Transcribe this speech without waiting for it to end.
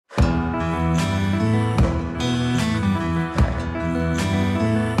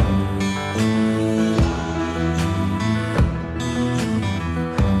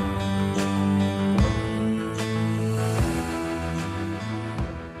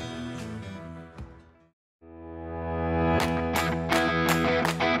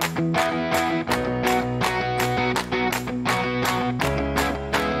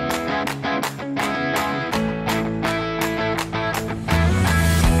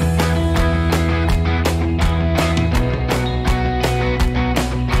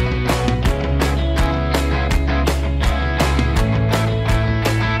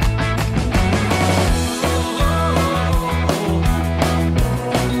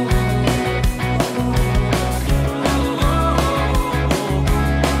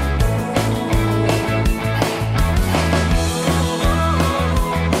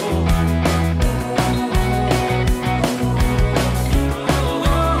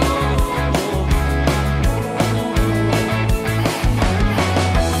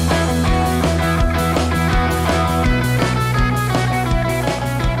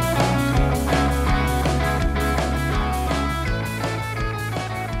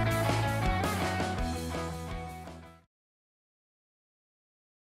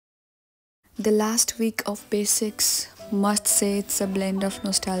The last week of basics, must say it's a blend of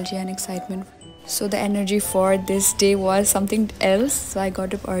nostalgia and excitement. So the energy for this day was something else. So I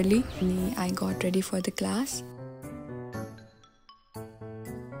got up early and I got ready for the class.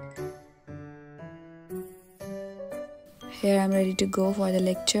 Here I'm ready to go for the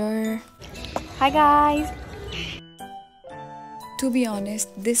lecture. Hi guys! To be honest,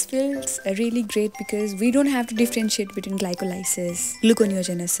 this feels really great because we don't have to differentiate between glycolysis,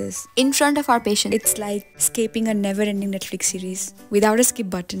 gluconeogenesis. In front of our patient, it's like escaping a never-ending Netflix series without a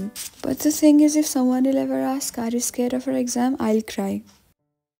skip button. But the thing is, if someone will ever ask, are you scared of our exam? I'll cry.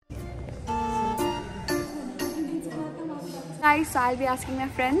 Guys, so I'll be asking my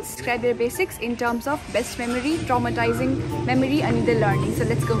friends to describe their basics in terms of best memory, traumatizing memory and the learning. So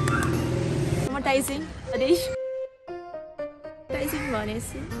let's go. Traumatizing, Adish. Traumatizing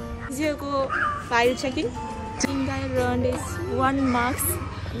file checking. Single round is 1 marks.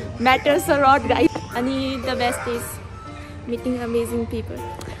 Matters a lot, guys. And the best is meeting amazing people.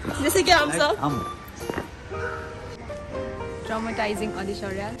 Just like Traumatizing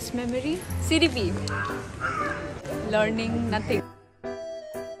Adishwarya's memory, CDP. Learning nothing.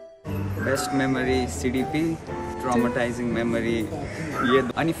 Best memory CDP, traumatizing memory ये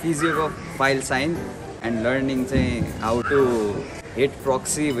अनि physio को file sign and learning चाहिँ how to hit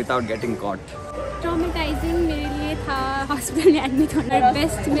proxy without getting caught. Traumatizing मेरे लिए था hospital में admit होना.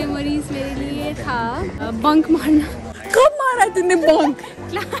 Best memories मेरे लिए था bunk मारना. कब मारा तूने bunk?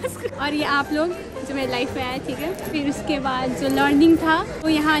 क्लास. और ये आप लोग जो मेरे लाइफ में आए, ठीक है. फिर उसके बाद जो learning था वो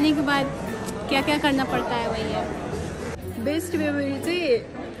यहाँ आने के बाद क्या क्या करना पड़ता है वही है. बेस्ट मेमोरी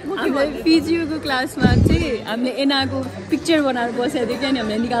चाहिँ हामीले फिजियोको क्लासमा चाहिँ हामीले एनाको पिक्चर बनाएर बसेको थियो क्या नि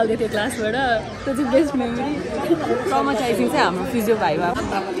हामीले निकाल्दै थियो क्लासबाट. त्यो चाहिँ बेस्ट मेमोरी. ट्राउमाटाइजिङ चाहिँ हाम्रो फिजियो भाइमा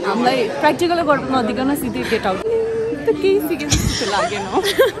हामीलाई प्र्याक्टिकल गर्न नदिकन सिधै गेट आउट. त केही सिकेको जस्तो लागेन.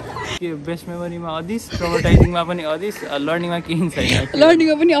 के बेस्ट मेमोरीमा अदिस, ट्राउमाटाइजिङमा पनि अदिस, लर्निङमा केही छैन.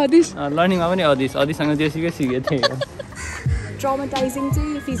 लर्निङमा पनि अदिस. लर्निङमा पनि अदिस, अदिससँग जेसुकै सिकेको थिएँ. ट्राउमाटाइजिङ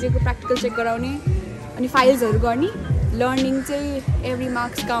चाहिँ फिजियोको प्र्याक्टिकल चेक गराउने अनि फाइल्सहरू गर्ने. लर्निङ चाहिँ every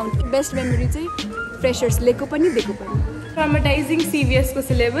marks count. Best memory चाहिँ फ्रेसर्स लिएको पनि दिएको पनि. ट्राउमाटाइजिङ सिभिएसको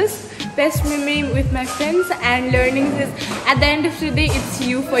syllabus. Best memory with my friends and learning is at the end of the day it's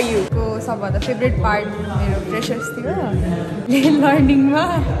you फर यु. को सबभन्दा फेभरेट पार्ट मेरो फ्रेसर्स थियो. लर्निङमा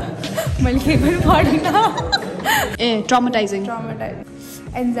मैले केही पनि पढिनँ. ट्राउमाटाइजिङ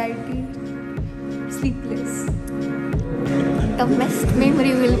anxiety, sleepless. The best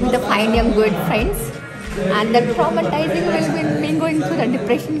memory will be the finding good friends, and the traumatizing will be me going through the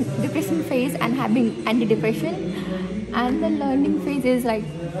depression phase and having antidepressant, and the learning phase is like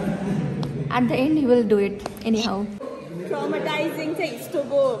at the end you will do it anyhow. ट्राउमाटाइजिङ चाहिँ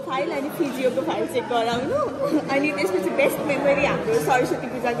हिस्टोको file अनि फिजियोको file check गराउनु. अनि त्यसपछि best memory हाम्रो सरस्वती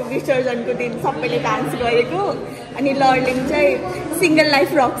पूजाको विसर्जनको दिन सबैले dance गरेको. अनि लर्निङ चाहिँ सिङ्गल लाइफ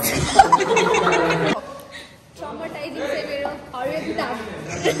रक्स. ट्राउमाटाइजिङ चाहिँ मेरो हरेक किताब.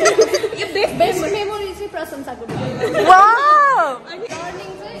 यो बेस्ट मेमोरी चाहिँ प्रशंसाको. वाउ. अनि लर्निङ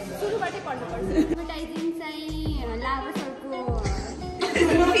चाहिँ सुरुबाटै पढ्नुपर्छ. ट्राउमाटाइजिङ चाहिँ लाभा सरको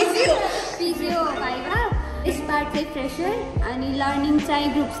फिजियो भाइभा, स्पार्ट चाहिँ फ्रेसर अनि लर्निङ चाहिँ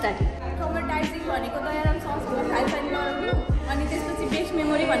ग्रुप स्टडी. ट्राउमाटाइजिङ भनेको दयाराम सरसँग फाइल फाइल गराउनु. अनि त्यसपछि बेस्ट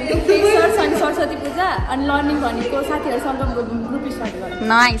मेमोरी भनेको फ्रेसर्स अनि सरस्वती पूजा. अनि लर्निङ भनेको साथीहरूसँग ग्रुप स्टडी गर्नु.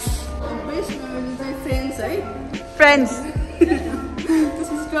 नाइस. बेस्ट मेमोरी चाहिँ फ्रेन्ड्स है. फ्रेन्ड्स.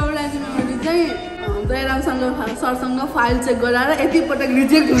 ट्राउमाटाइजिङ मेमोरी चाहिँ दयारामसँग सरसँग फाइल चेक गराएर यति पटक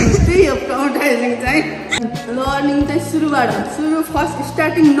रिजेक्ट हुनु चाहिँ यो ट्राउमाटाइजिङ चाहिँ. लर्निङ चाहिँ सुरु फर्स्ट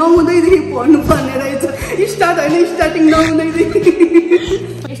स्टार्टिङ नहुँदैदेखि पढ्नुपर्ने रहेछ. स्टार्ट होइन, स्टार्टिङ नहुँदैदेखि.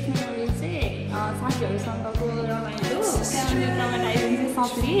 बेस्ट मेमोरी चाहिँ साथीहरूसँगको रमाइलो. त्यहाँनिर ट्राउमाटाइजिङ चाहिँ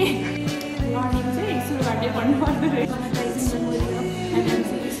सप्ली. लर्निङ चाहिँ सुरुबाटै पढ्नुपर्दो रहेछ. ट्राउमाटाइजिङ मेमोरी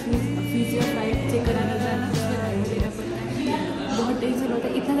फिजियो फाइल चेक गरेर जान.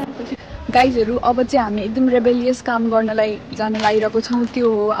 गाइजहरू, अब चाहिँ हामी एकदम रेबेलियस काम गर्नलाई जान लागिरहेको छौँ.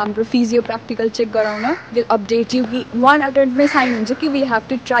 त्यो हो हाम्रो फिजियो प्र्याक्टिकल चेक गराउन. विल अपडेट यु कि 1 अटेम्प्टमै साइन हुन्छ कि we have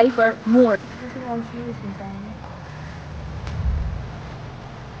to try for more.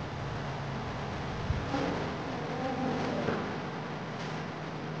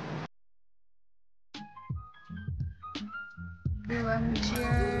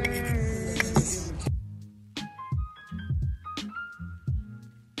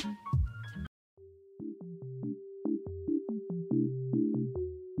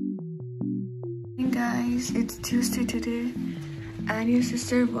 Guys, it's Tuesday today and your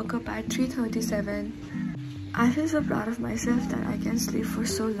sister woke up at 3:37. I feel so proud of myself that I can sleep for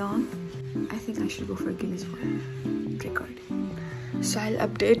so long. I think I should go for Guinness World Record. So I'll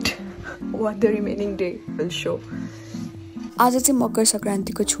update what the remaining day will show. आज चाहिँ मकर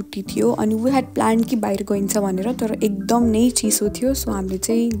संक्रान्तिको छुट्टी थियो अनि we had planned कि बाहिर गइन्छ भनेर तर एकदम नै चिसो थियो सो हामीले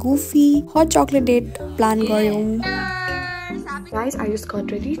चाहिँ goofy hot chocolate date plan गर्यौं. Guys, I just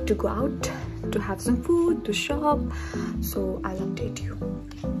got ready to go out to have some food, to shop. So I'll update you.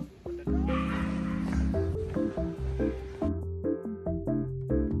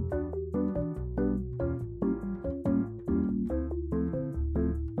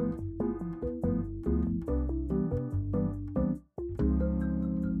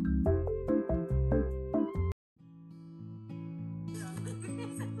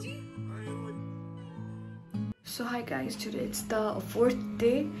 So hi guys, today it's the 4th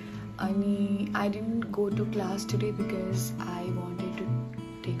day. I didn't go to class today because I wanted to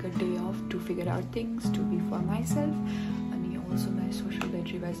take a day off to figure out things, to be for myself. And also my social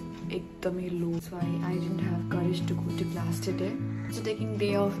battery was ekdamai low, so I didn't have courage to go to class today. So taking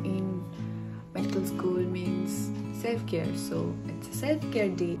day off in medical school means self-care. So it's a self-care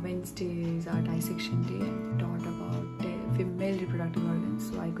day. Wednesday is our dissection day and taught about female reproductive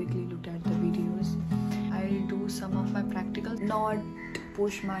organs. So I quickly looked at the videos. I'll do some of my practicals, not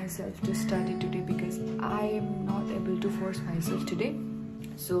push myself to study today because I am not able to force myself today.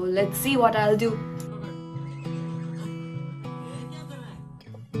 So let's see what I'll do.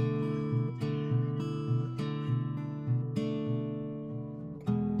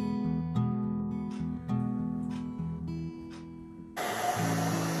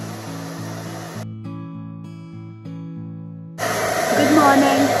 Good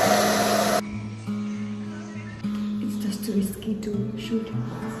morning. Too risky to shoot.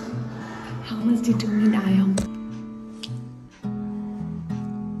 How much determined I am.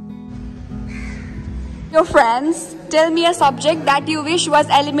 Your friends, tell me a subject that you wish was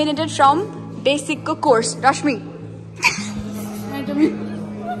eliminated from basic course. Rashmi. Anatomy.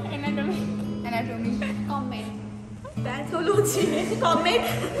 Comment. Pathology. Comment.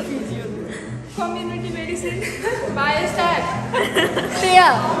 Community medicine. Biostat. Shreya.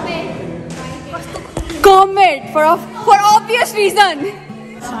 Comment for obvious reason.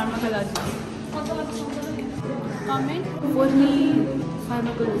 Pharmacology. Comment. For me,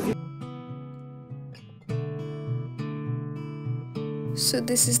 pharmacology. So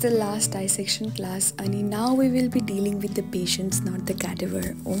this is the last dissection class and now we will be dealing with the patients, not the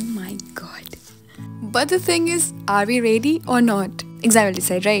cadaver. Oh my god. But the thing is, are we ready or not? Exam will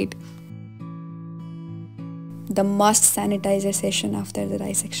decide, right? The must sanitizer session after the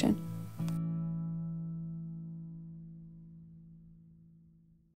dissection.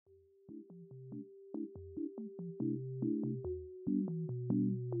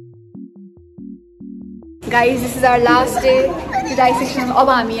 Guys, this is our last day to dissection. अब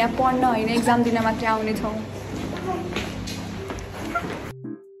हामी यहाँ पढ्न हैन exam दिन मात्र आउने छौं.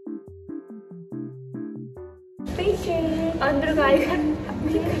 Under guy.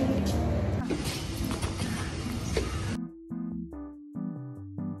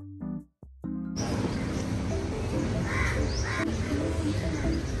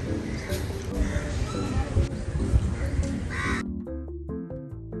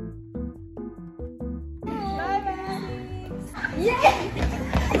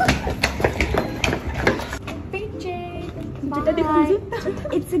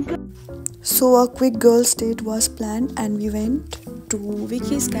 So a quick girls' date was planned and we went to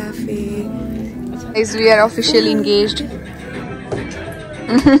Vicky's cafe. Guys, we are officially engaged.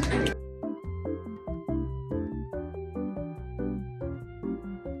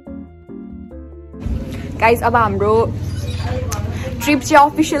 Guys, अब हाम्रो ट्रिप चाहिँ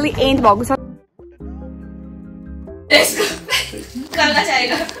officially end भएको छ. करना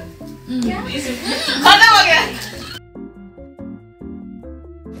चाहेगा क्या खत्म हो गया.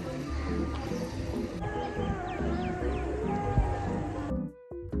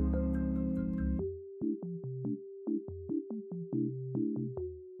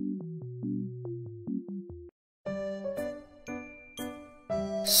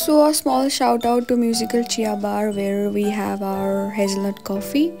 So a small shout out to Musical Chia Bar where we have our hazelnut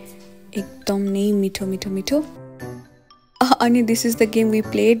coffee. Ekdam nai mitho mitho mitho. अनि this is the game we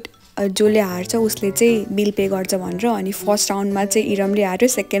played. जोले हार्छ उसले चाहिँ बिल पे गर्छ भनेर अनि फर्स्ट राउन्डमा चाहिँ इरमले हार्यो,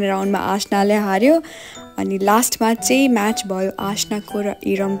 सेकेन्ड राउन्डमा आशनाले हार्यो अनि लास्टमा चाहिँ म्याच भयो आशनाको र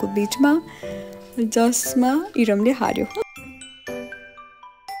इरमको बीचमा जसमा इरमले हार्यो.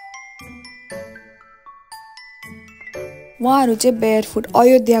 उहाँहरु चाहिँ बेयरफुट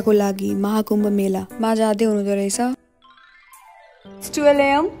अयोध्याको लागि महाकुम्भ मेलामा जाँदै हुनुहुँदो रहेछ. It's 12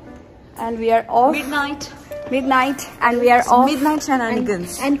 AM and we are off. Midnight and we are off. Midnight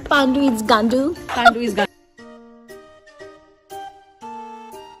shenanigans. And Pandu is Gandu. Pandu is Gandu.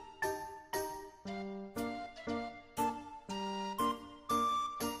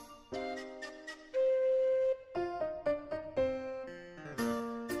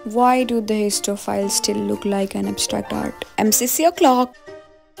 Why do the histo files still look like an abstract art? MCC o'clock.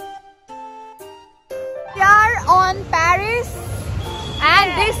 We are on Paris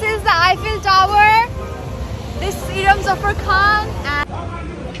and this is the Eiffel Tower. This is Iram Zafar Khan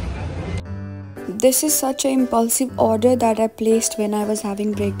and this is such an impulsive order that I placed when I was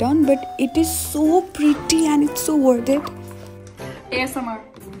having breakdown, but it is so pretty and it's so worth it. ASMR.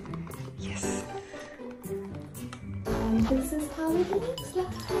 Yes. And this is how it looks like.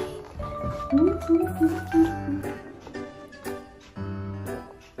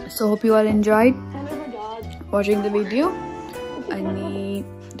 So hope you all enjoyed watching the video. And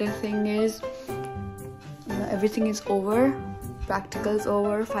the thing is, everything is over. Practicals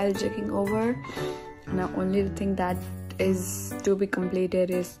over, file checking over. Now only the thing that is to be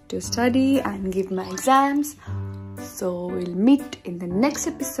completed is to study and give my exams. So we'll meet in the next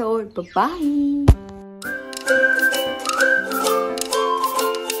episode. Bye bye.